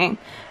annoying.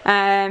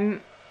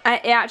 It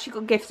actually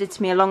got gifted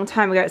to me a long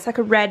time ago. It's like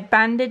a red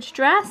bandage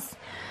dress.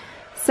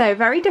 So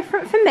very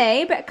different for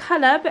me, bit of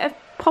colour, bit of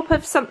pop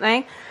of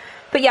something.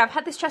 But yeah, I've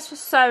had this dress for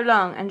so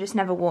long and just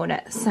never worn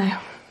it. So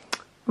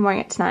I'm wearing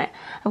it tonight.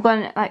 I've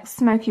got like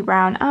smoky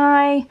brown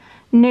eye,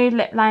 nude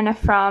lip liner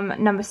from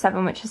No.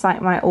 7, which is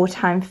like my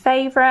all-time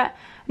favourite.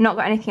 Not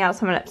got anything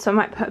else on my lips, so I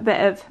might put a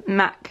bit of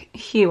MAC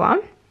hue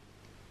on.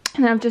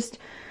 And then I've just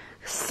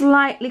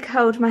slightly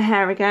curled my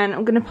hair again.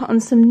 I'm going to put on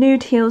some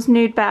nude heels,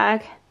 nude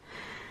bag.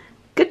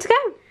 Good to go.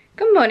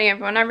 Good morning,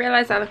 everyone. I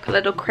realise I look a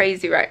little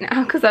crazy right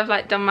now because I've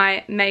like done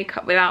my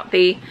makeup without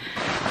the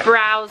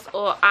brows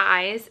or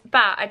eyes.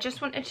 But I just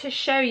wanted to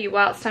show you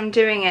whilst I'm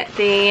doing it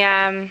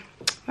the,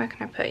 where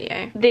can I put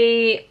you?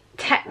 The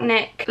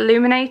Technic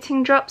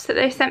illuminating drops that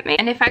they sent me.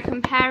 And if I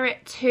compare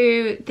it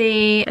to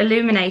the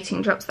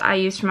illuminating drops that I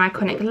used from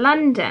Iconic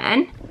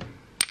London,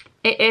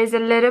 it is a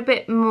little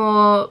bit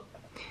more,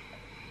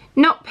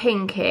 not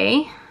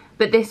pinky,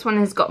 but this one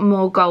has got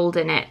more gold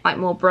in it, like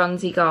more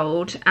bronzy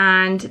gold.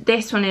 And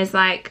this one is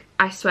like,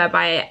 I swear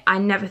by it, I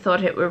never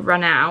thought it would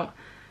run out.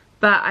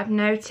 But I've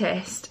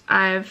noticed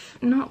I've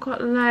not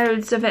got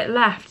loads of it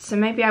left, so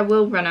maybe I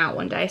will run out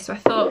one day. So I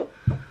thought,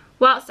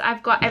 whilst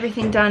I've got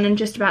everything done and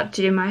just about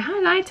to do my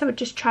highlight, I would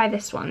just try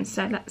this one.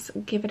 So let's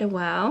give it a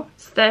whirl.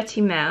 It's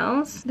 30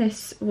 mils.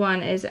 This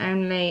one is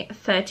only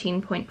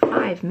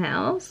 13.5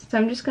 mils. So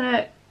I'm just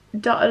gonna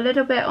dot a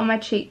little bit on my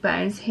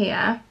cheekbones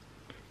here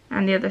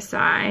and the other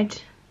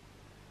side,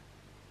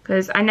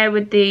 because I know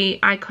with the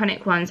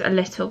iconic ones a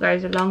little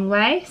goes a long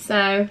way.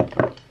 So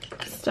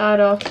start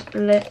off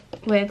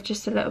with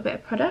just a little bit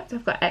of product.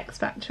 I've got X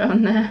Factor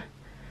on there.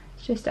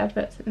 It's just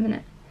adverts at the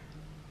minute.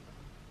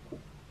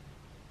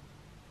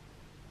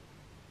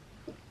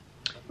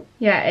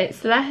 Yeah,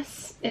 it's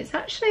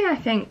actually, I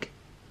think,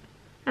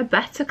 a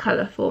better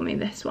colour for me,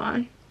 this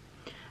one.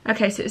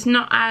 Okay, so it's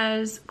not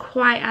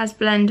quite as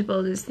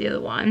blendable as the other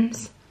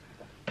ones.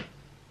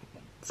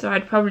 So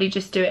I'd probably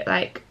just do it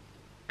like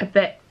a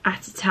bit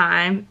at a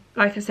time.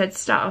 Like I said,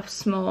 start off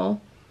small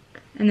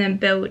and then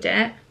build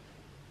it.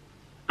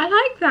 I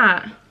like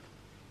that.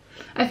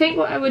 I think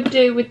what I would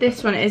do with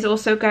this one is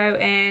also go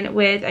in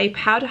with a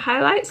powder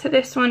highlight. So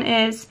this one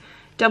is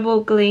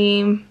Double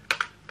Gleam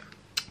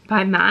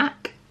by MAC.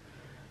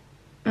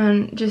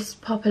 And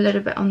just pop a little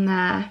bit on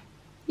there.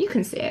 You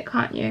can see it,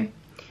 can't you?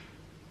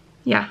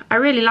 Yeah, I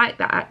really like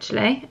that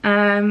actually.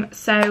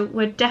 So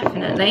would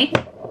definitely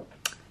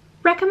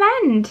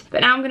recommend.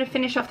 But now I'm going to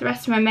finish off the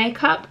rest of my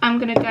makeup. I'm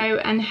going to go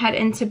and head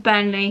into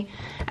Burnley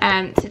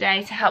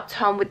today to help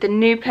Tom with the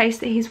new place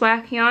that he's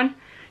working on.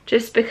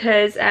 Just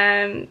because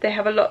they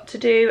have a lot to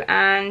do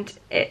and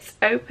it's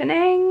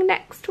opening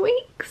next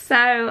week. So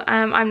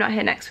I'm not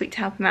here next week to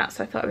help him out,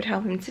 so I thought I would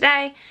help him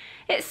today.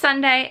 It's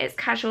Sunday, it's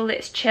casual,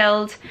 it's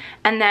chilled,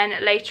 and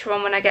then later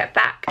on when I get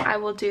back I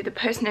will do the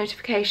post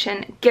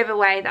notification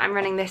giveaway that I'm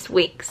running this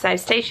week, so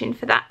stay tuned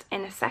for that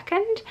in a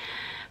second.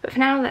 But for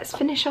now, let's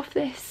finish off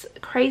this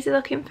crazy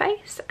looking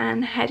face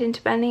and head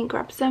into Burnley and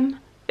grab some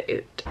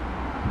food.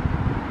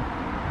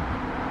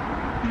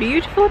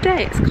 Beautiful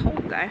day. It's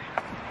cold though.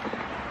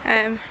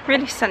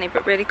 Really sunny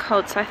but really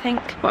cold, so I think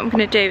what I'm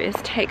going to do is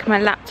take my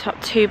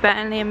laptop to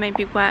Burnley and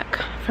maybe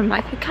work from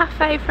like a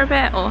cafe for a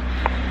bit, or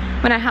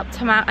when I helped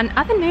Tom out. And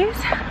other news,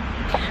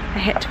 I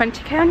hit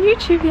 20k on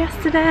YouTube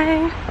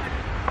yesterday.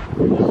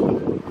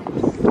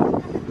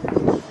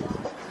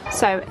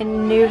 So a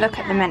new look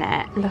at the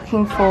minute,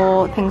 looking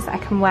for things that I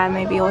can wear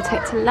maybe or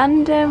take to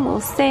London,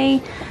 we'll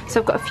see. So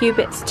I've got a few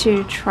bits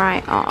to try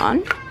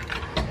on,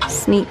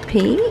 sneak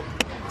peek.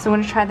 So I'm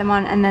going to try them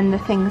on, and then the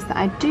things that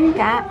I do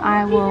get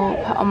I will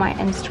put on my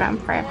Instagram,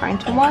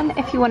 FREYAFARRINGTON1.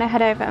 If you want to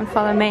head over and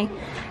follow me,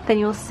 then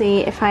you'll see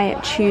if I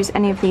choose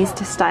any of these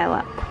to style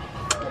up.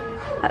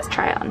 Let's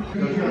try it on.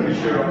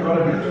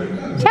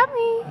 Ciao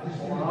me!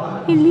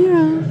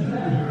 Hello!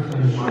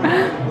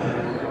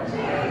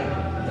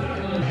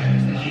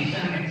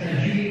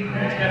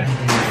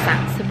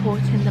 Sat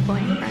supporting the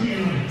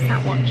boyfriend,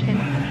 sat watching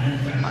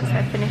once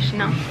they're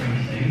finishing off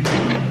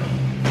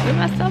with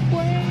my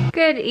Subway.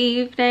 Good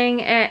evening,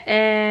 it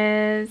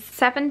is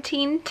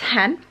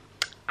 17:10,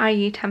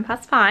 i.e.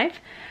 5:10,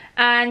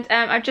 and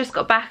I've just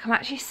got back. I'm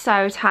actually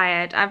so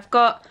tired. I've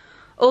got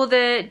all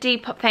the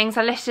Depop things.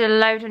 I listed a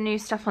load of new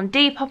stuff on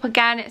Depop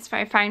again. It's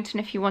Freya Farrington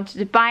if you wanted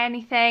to buy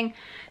anything.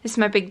 This is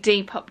my big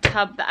Depop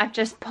tub that I've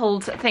just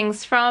pulled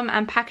things from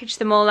and packaged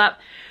them all up.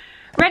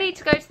 Ready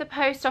to go to the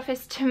post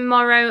office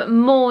tomorrow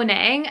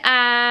morning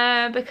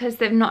because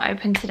they've not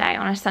opened today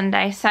on a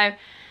Sunday. So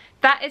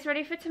that is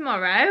ready for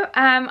tomorrow.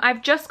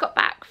 I've just got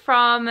back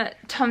from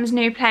Tom's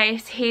new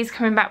place. He's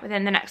coming back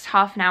within the next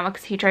half an hour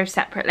because he drove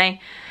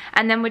separately.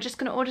 And then we're just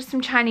going to order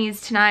some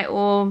Chinese tonight,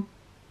 or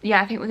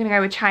yeah, I think we're going to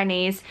go with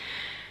Chinese.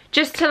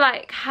 Just to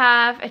like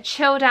have a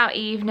chilled out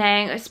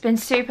evening. It's been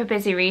super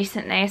busy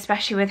recently,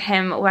 especially with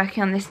him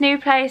working on this new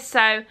place.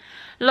 So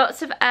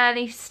lots of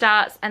early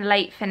starts and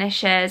late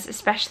finishes,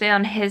 especially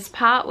on his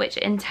part, which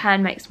in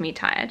turn makes me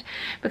tired.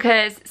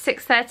 Because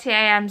 6:30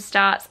 AM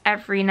starts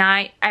every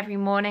night, every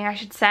morning I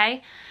should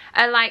say,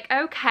 are like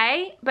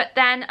okay, but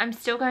then I'm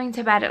still going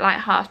to bed at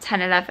like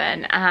 10:30,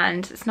 11,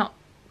 and it's not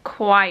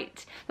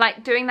quite,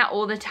 like doing that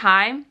all the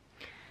time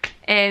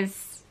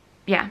is,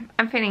 yeah,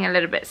 I'm feeling a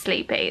little bit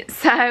sleepy.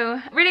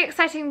 So really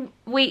exciting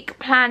week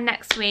planned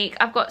next week.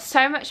 I've got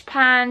so much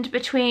planned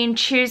between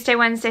Tuesday,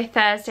 Wednesday,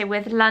 Thursday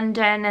with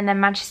London and then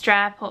Manchester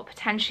Airport,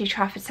 potentially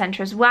Trafford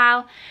Centre as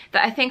well,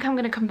 that I think I'm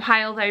going to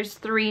compile those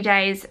 3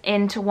 days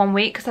into 1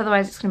 week, because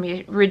otherwise it's going to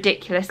be a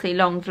ridiculously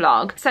long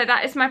vlog. So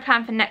that is my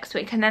plan for next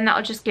week, and then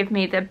that'll just give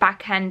me the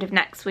back end of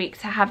next week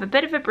to have a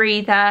bit of a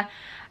breather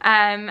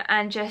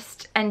and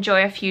just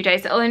enjoy a few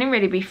days. It'll only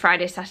really be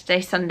Friday, Saturday,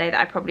 Sunday that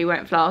I probably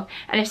won't vlog,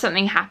 and if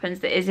something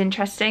happens that is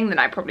interesting then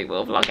I probably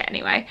will vlog it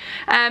anyway.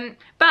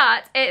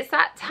 But it's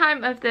that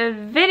time of the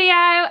video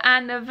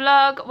and the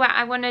vlog where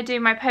I want to do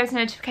my post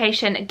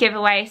notification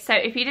giveaway. So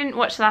if you didn't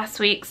watch last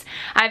week's,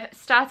 I've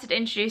started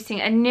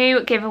introducing a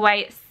new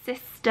giveaway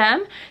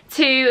system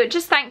to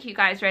just thank you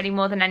guys really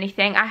more than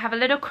anything. I have a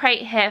little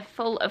crate here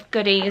full of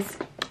goodies.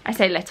 I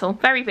say little,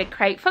 very big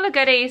crate full of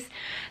goodies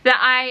that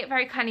I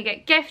very kindly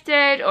get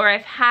gifted, or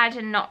I've had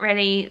and not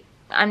really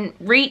I'm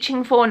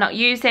reaching for, not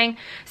using.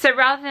 So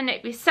rather than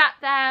it be sat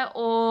there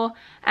or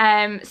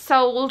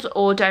sold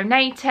or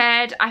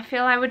donated, I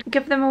feel I would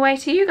give them away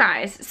to you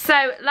guys.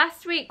 So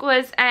last week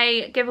was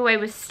a giveaway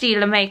with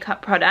Stila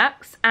makeup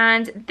products,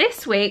 and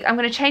this week I'm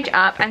going to change it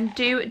up and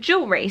do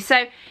jewellery.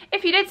 So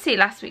if you did see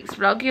last week's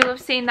vlog, you'll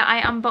have seen that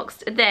I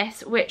unboxed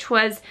this, which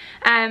was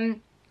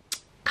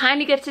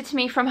kindly gifted to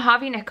me from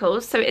Harvey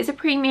Nichols. So it is a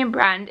premium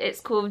brand. It's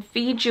called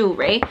V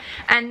Jewelry,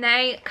 and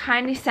they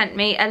kindly sent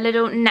me a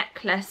little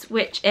necklace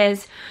which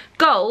is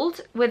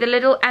gold with a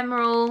little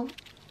emerald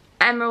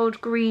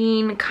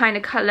green kind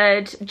of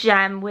coloured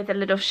gem with a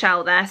little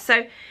shell there.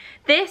 So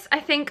this, I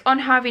think, on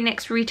Harvey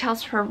Nicks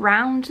retails for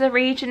around the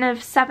region of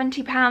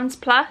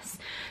 £70 plus.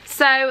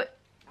 So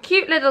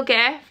cute little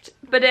gift,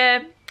 but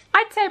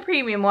I'd say a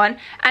premium one,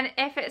 and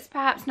if it's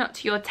perhaps not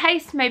to your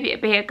taste, maybe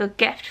it'd be a good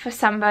gift for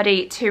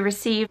somebody to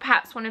receive,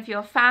 perhaps one of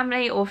your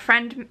family or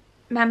family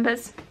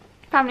members,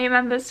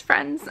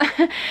 friends.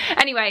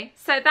 Anyway,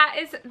 so that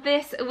is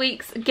this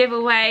week's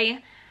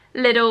giveaway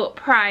little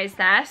prize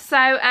there.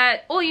 So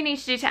all you need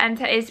to do to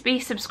enter is be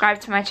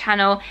subscribed to my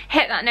channel,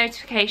 hit that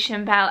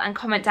notification bell, and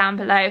comment down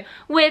below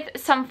with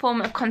some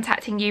form of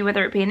contacting you,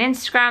 whether it be an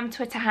Instagram,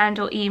 Twitter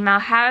handle, email,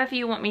 however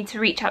you want me to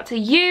reach out to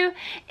you.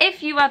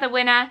 If you are the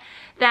winner,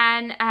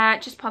 then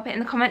just pop it in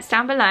the comments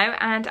down below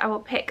and I will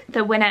pick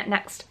the winner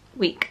next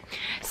week.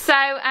 So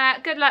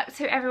good luck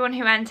to everyone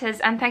who enters,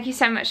 and thank you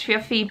so much for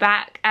your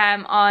feedback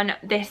on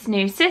this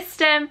new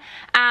system.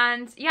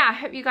 And yeah, I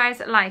hope you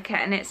guys like it,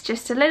 and it's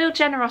just a little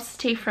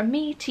generosity from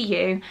me to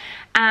you,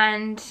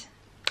 and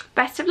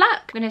best of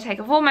luck. I'm going to take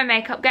off all my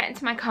makeup, get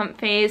into my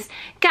comfies,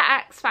 get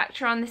X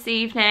Factor on this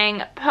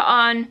evening, put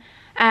on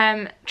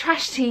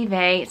trash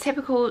TV,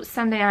 typical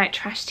Sunday night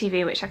trash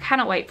TV, which I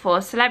cannot wait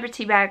for.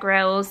 Celebrity Bear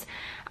Grylls,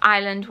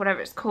 Island,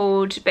 whatever it's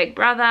called, Big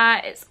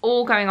Brother. It's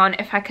all going on.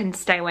 If I can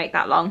stay awake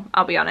that long,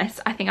 I'll be honest,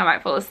 I think I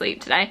might fall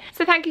asleep today.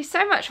 So thank you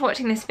so much for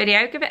watching this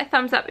video. Give it a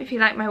thumbs up if you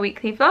like my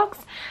weekly vlogs,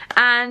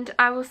 and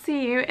I will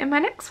see you in my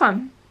next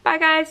one. Bye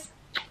guys.